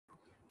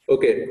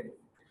Okay.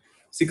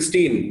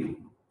 16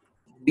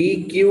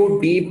 dq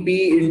dp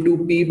into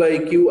p by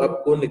q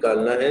आपको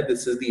निकालना है.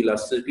 This is the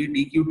elasticity.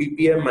 dq dp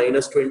है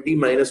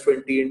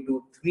 -20 into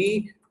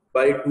 3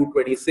 by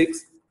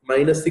 226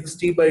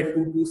 -60 by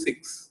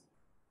 226.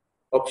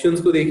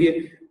 Options को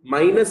देखिए.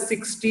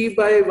 -60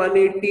 by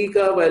 180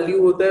 का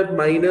वैल्यू होता है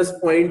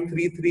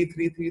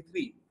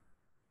 -0.33333.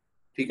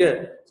 ठीक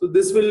है. So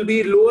this will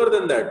be lower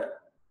than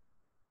that,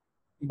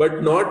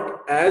 but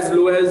not as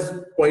low as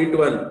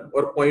 0.1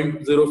 or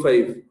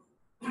 0.05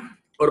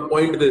 or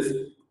point this.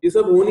 ये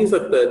सब हो नहीं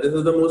सकता है. This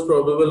is the most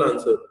probable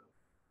answer.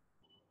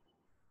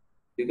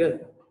 ठीक है.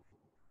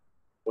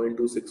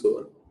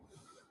 0.2601.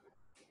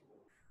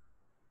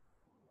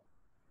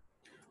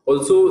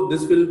 Also,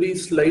 this will be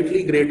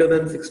slightly greater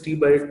than 60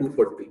 by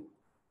 240.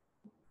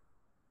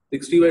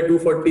 60 by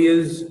 240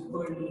 is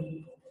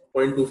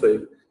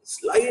 0.25.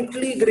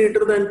 Slightly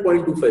greater than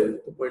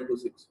 0.25 to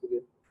 0.26.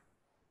 Okay.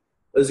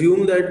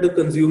 Assume that the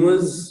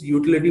consumer's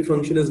utility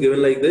function is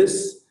given like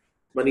this: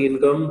 money,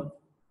 income,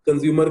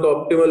 consumer का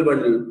optimal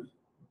bundle.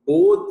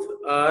 Both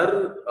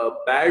are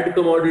bad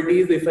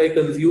commodities if I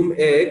consume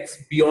X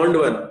beyond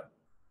 1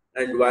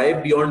 and Y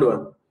beyond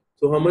 1.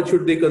 So how much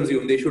should they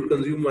consume? They should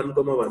consume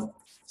 1,1.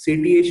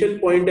 Satiation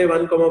point है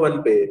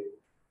 1,1 पे.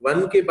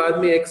 1 के बाद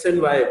में X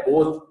and Y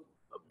both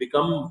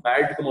become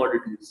bad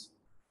commodities.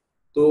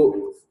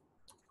 तो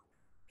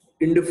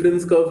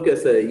indifference curve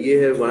कैसा है? ये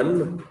है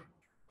 1,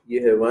 ये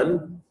है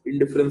 1.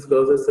 Indifference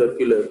curve है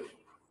circular.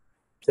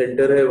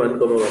 Center है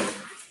 1,1.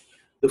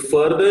 The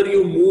further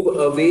you move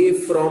away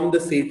from the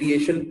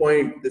satiation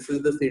point, this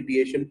is the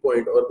satiation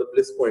point or the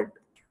bliss point,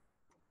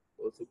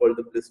 also called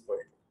the bliss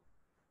point.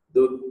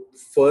 The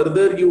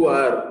further you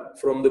are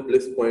from the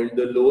bliss point,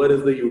 the lower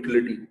is the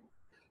utility.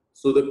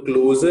 So the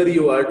closer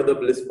you are to the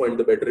bliss point,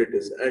 the better it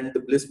is. And the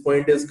bliss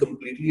point is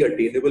completely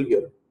attainable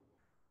here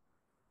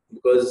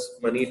because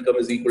money income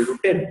is equal to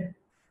 10.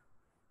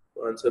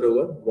 So answer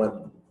over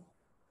 1.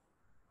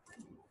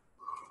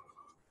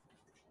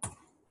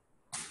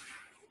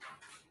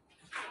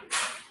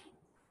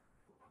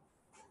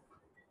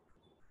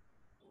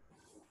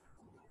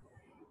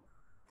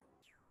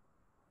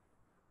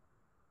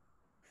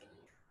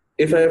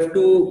 If I have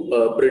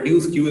to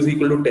produce Q is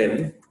equal to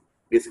 10,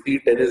 basically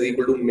 10 is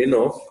equal to min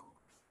of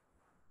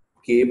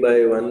K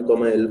by 1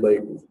 comma L by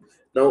 2.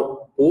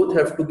 Now both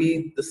have to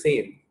be the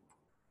same.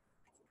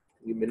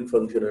 ये min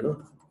function है ना.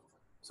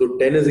 So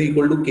 10 is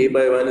equal to K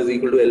by 1 is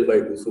equal to L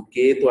by 2. So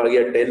K तो आ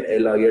गया 10,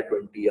 L आ गया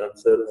 20.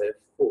 Answer है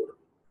 4.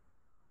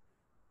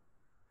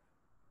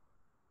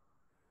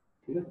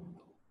 ठीक है.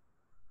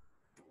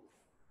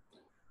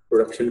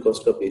 Production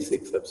cost का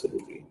basics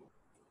absolutely.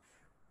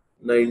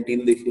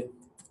 19 देखिए.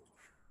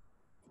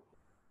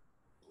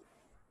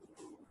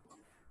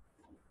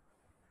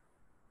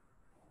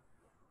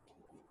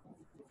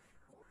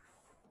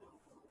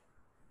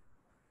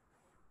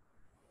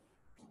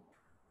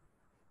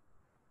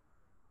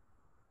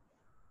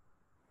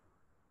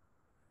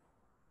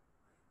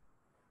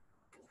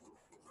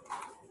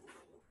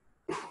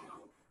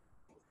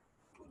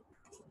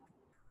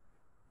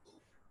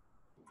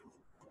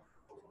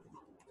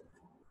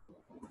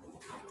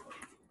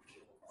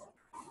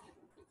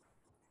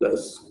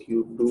 Plus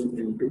Q2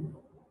 into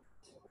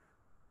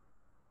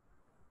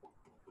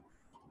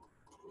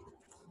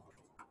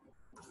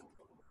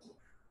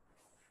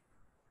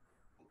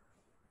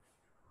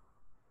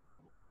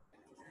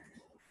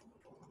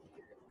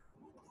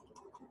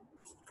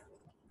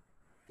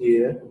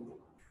ये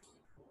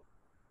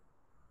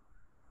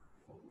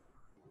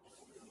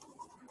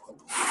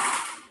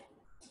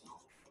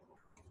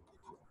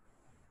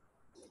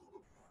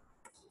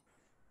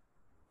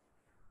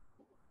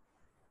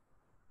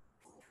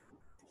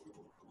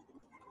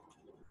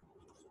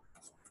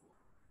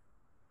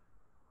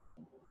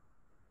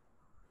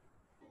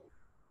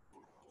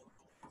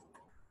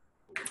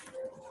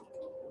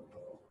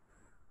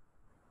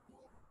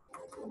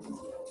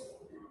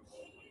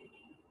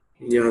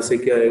यहाँ से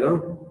क्या आएगा?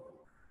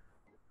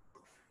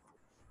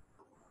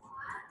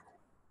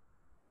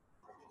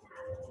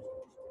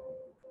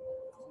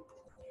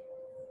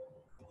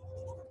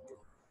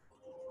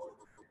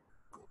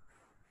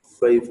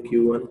 Five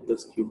Q1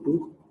 plus Q2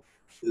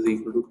 is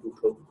equal to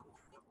 2000.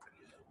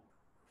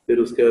 फिर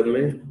उसके बाद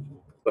में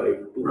 5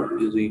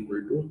 is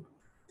equal to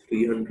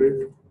 300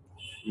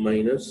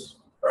 minus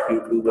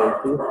Q2 by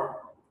 2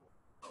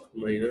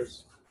 minus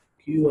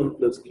Q1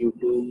 plus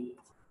Q2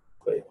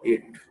 by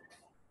 8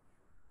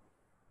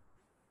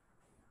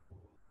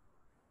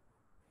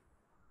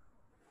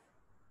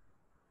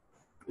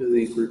 is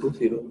equal to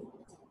 0.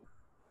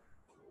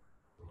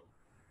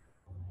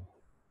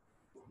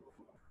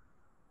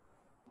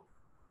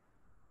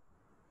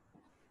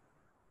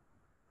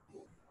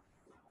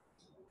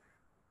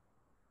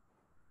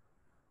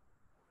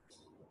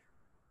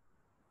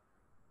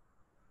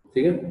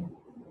 ठीक है.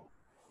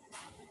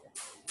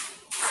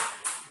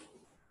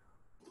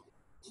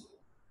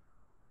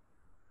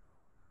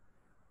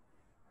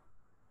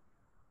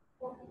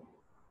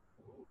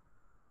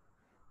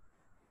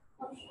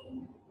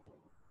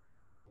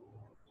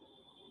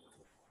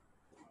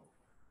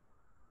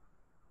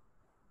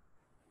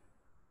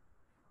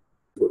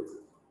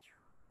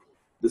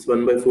 This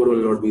 1 by 4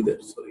 will not be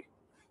there, sorry.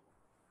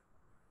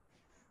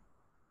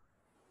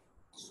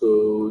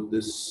 So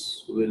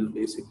this will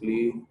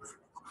basically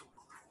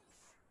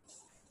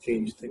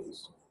change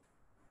things.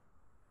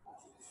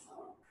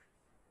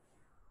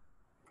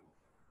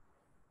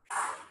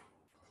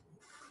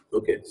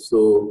 Okay,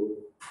 so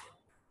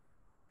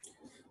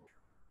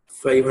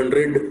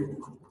 500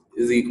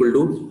 is equal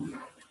to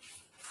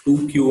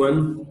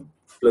 2q1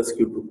 plus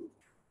q2.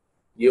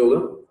 ये होगा,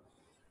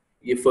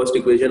 ये first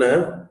equation आया,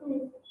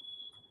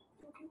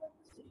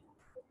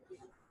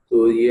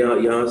 तो ये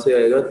यहाँ से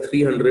आएगा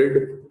 300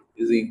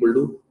 is equal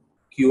to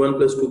q1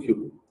 plus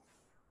 2q2,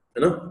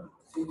 है ना?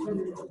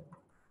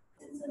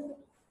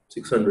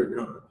 600,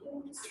 हाँ,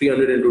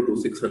 300 into 2,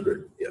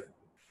 600, yeah.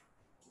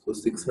 So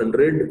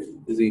 600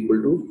 is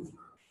equal to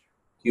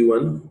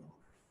q1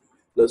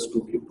 plus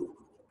 2q2.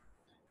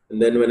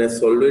 And then when I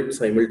solve it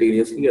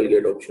simultaneously, I'll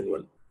get option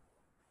 1.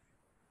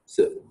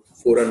 So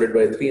 400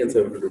 by 3 and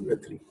 700 by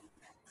 3.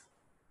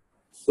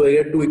 So I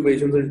get two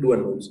equations and two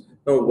unknowns.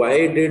 Now,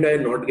 why did I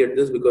not get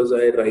this? Because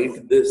I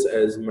write this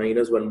as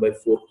minus 1 by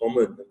 4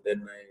 common and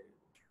then I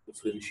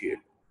differentiate.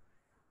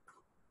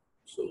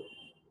 So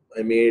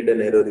I made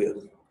an error here,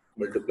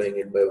 multiplying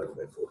it by 1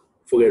 by 4.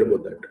 Forget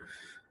about that.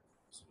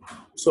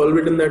 Solve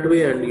it in that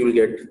way and you'll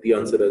get the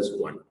answer as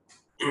 1.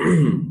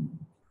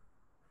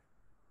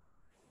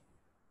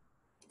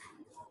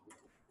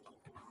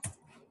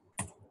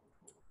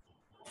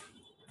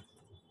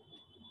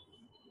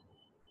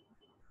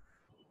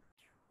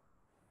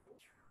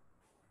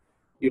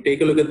 You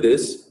take a look at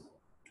this.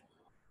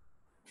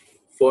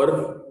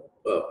 For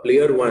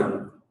player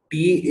 1,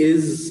 T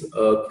is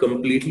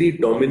completely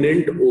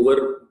dominant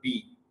over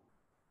B.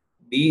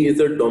 B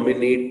is a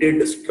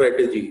dominated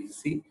strategy.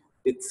 See,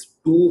 it's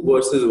 2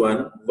 versus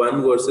 1,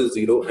 1 versus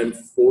 0, and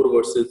 4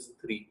 versus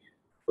 3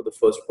 for the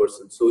first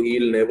person. So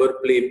he'll never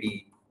play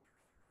B.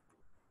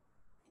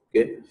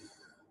 Okay.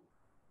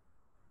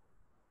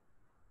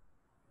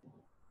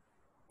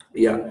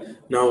 Yeah.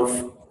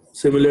 Now,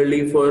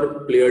 similarly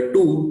for player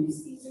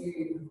 2,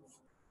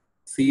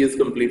 C is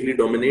completely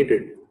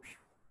dominated.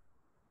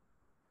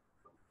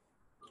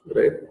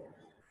 Right.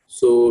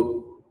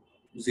 So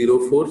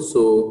 0, 4.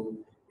 So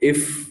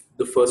if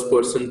the first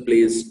person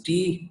plays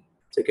T,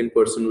 second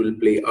person will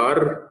play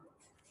R,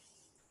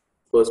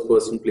 first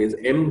person plays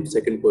M,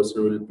 second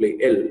person will play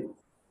L.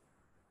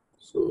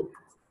 So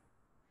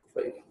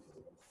 5.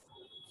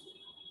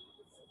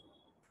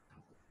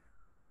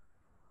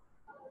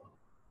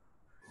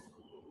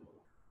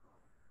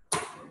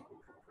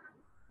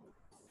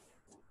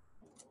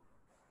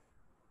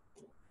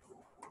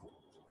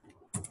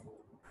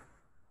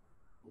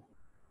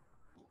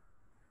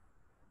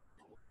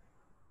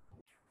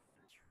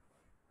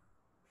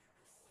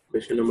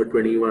 Question number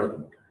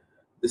 21.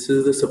 This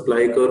is the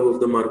supply curve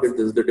of the market.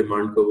 This is the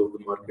demand curve of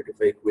the market. If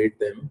I equate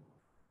them,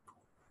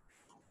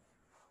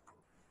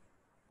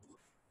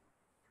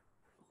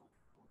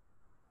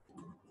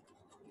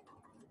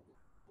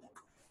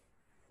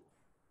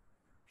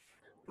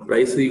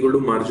 price is equal to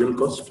marginal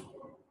cost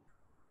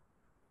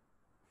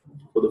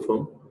for the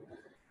firm,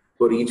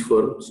 for each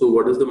firm. So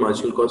what is the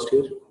marginal cost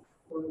here?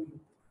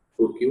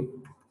 4Q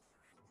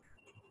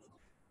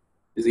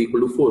is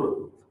equal to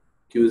 4.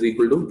 Q is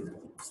equal to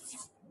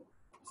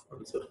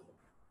answer.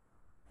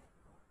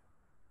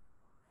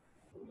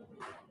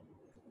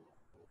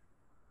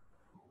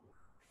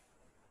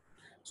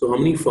 So how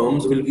many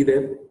firms will be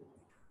there?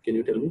 Can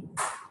you tell me?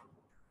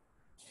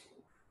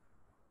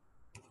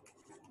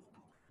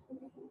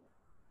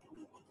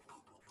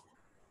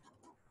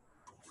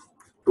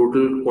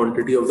 Total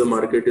quantity of the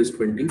market is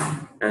 20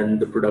 and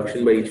the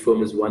production by each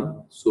firm is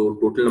 1. So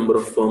total number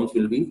of firms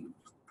will be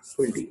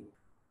 20.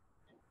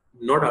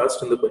 Not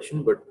asked in the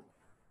question, but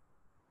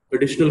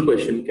additional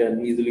question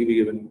can easily be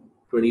given.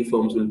 20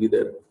 firms will be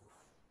there.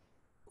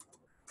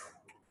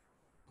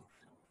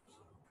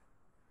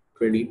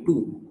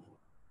 22.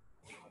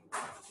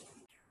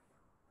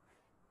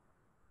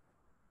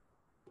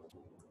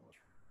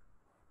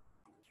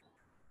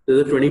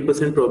 There's a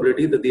 20%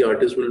 probability that the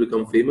artist will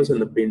become famous and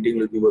the painting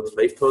will be worth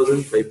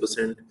 5,000,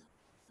 5%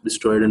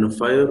 destroyed in a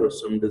fire or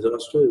some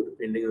disaster. If the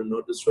painting is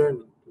not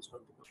destroyed, it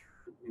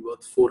will be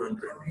worth 400.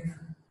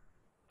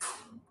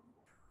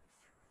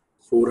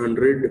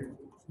 400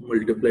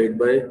 multiplied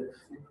by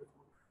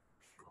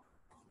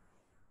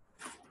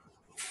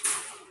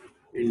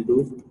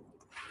into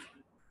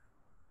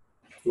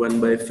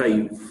 1 by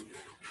 5.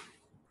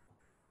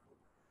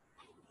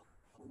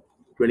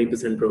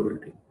 20%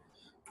 probability.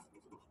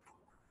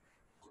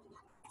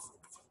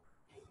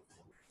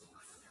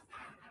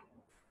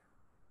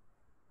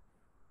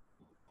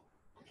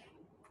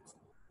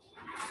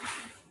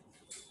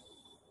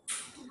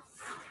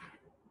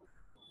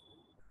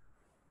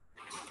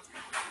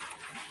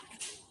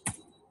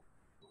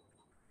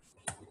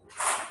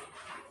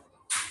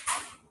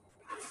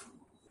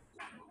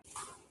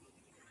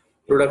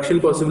 Production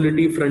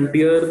possibility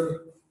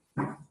frontier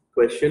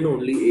question,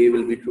 only A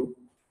will be true.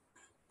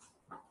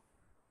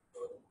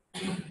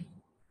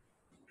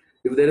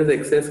 If If there is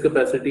excess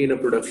capacity in a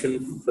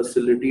production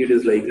facility, it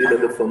is likely that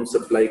the firm's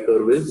supply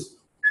curve is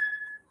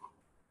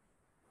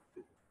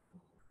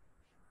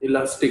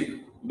elastic.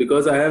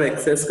 Because I have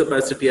excess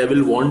capacity, I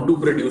will want to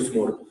produce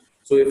more.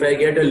 So if I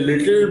get a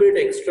little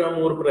bit extra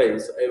more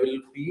price, I will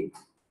be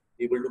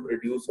able to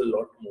produce a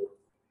lot more.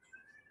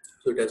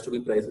 So it has to be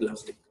price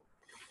elastic.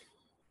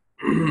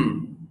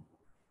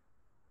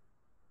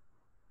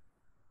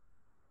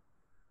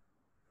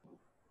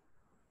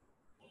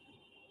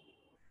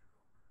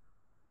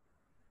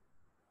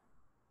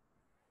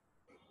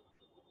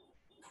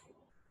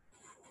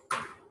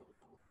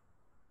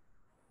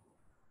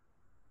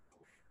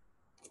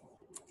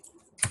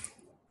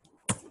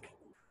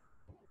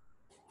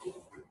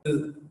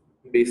 Is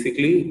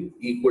basically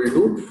equal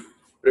to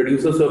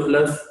producer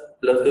surplus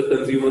plus the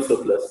consumer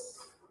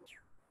surplus.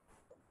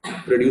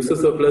 Producer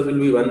surplus will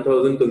be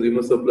 1000,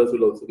 consumer surplus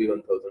will also be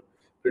 1000.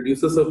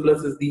 Producer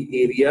surplus is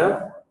the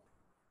area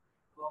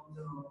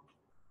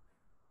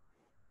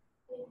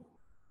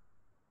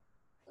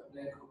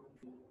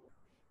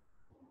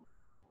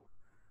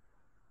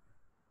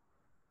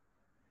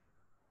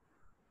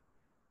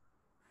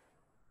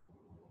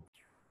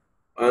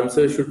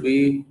answer should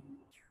be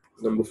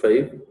number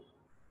 5,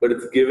 but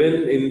it's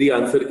given in the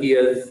answer key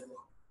as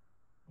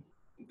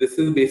this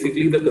is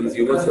basically the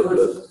consumer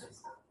surplus.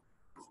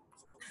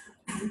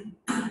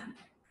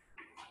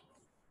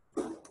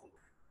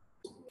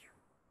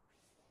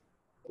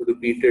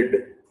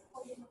 Repeated.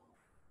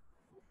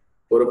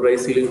 For a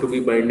price ceiling to be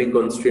binding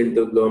constraint,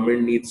 the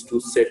government needs to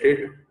set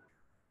it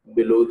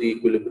below the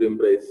equilibrium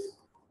price.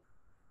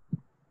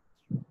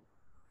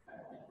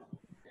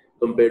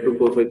 Compared to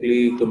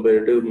perfectly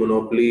competitive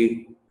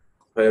monopoly,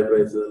 higher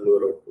prices,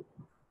 lower output.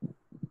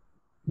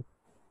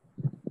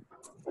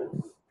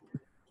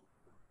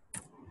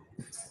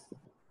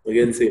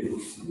 Again, same.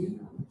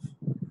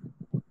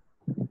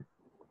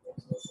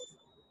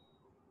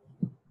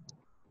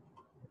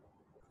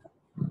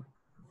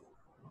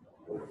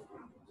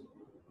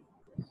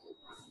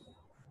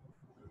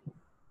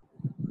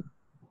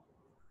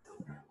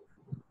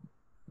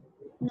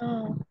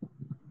 No.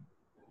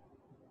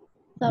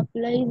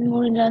 Supply is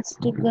more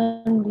elastic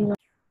than demand.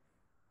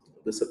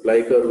 The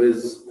supply curve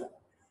is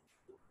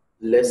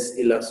less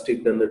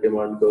elastic than the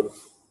demand curve.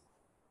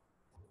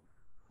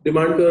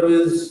 Demand curve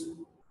is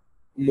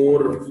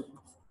more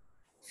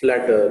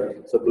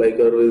flatter, supply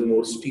curve is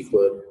more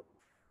steeper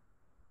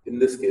in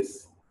this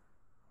case.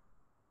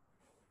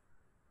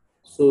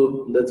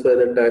 So that's why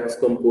the tax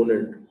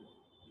component,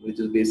 which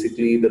is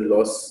basically the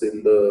loss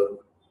in the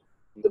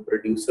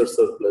producer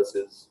surplus,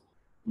 is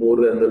more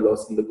than the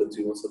loss in the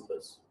consumer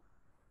surplus.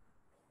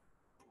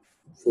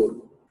 4.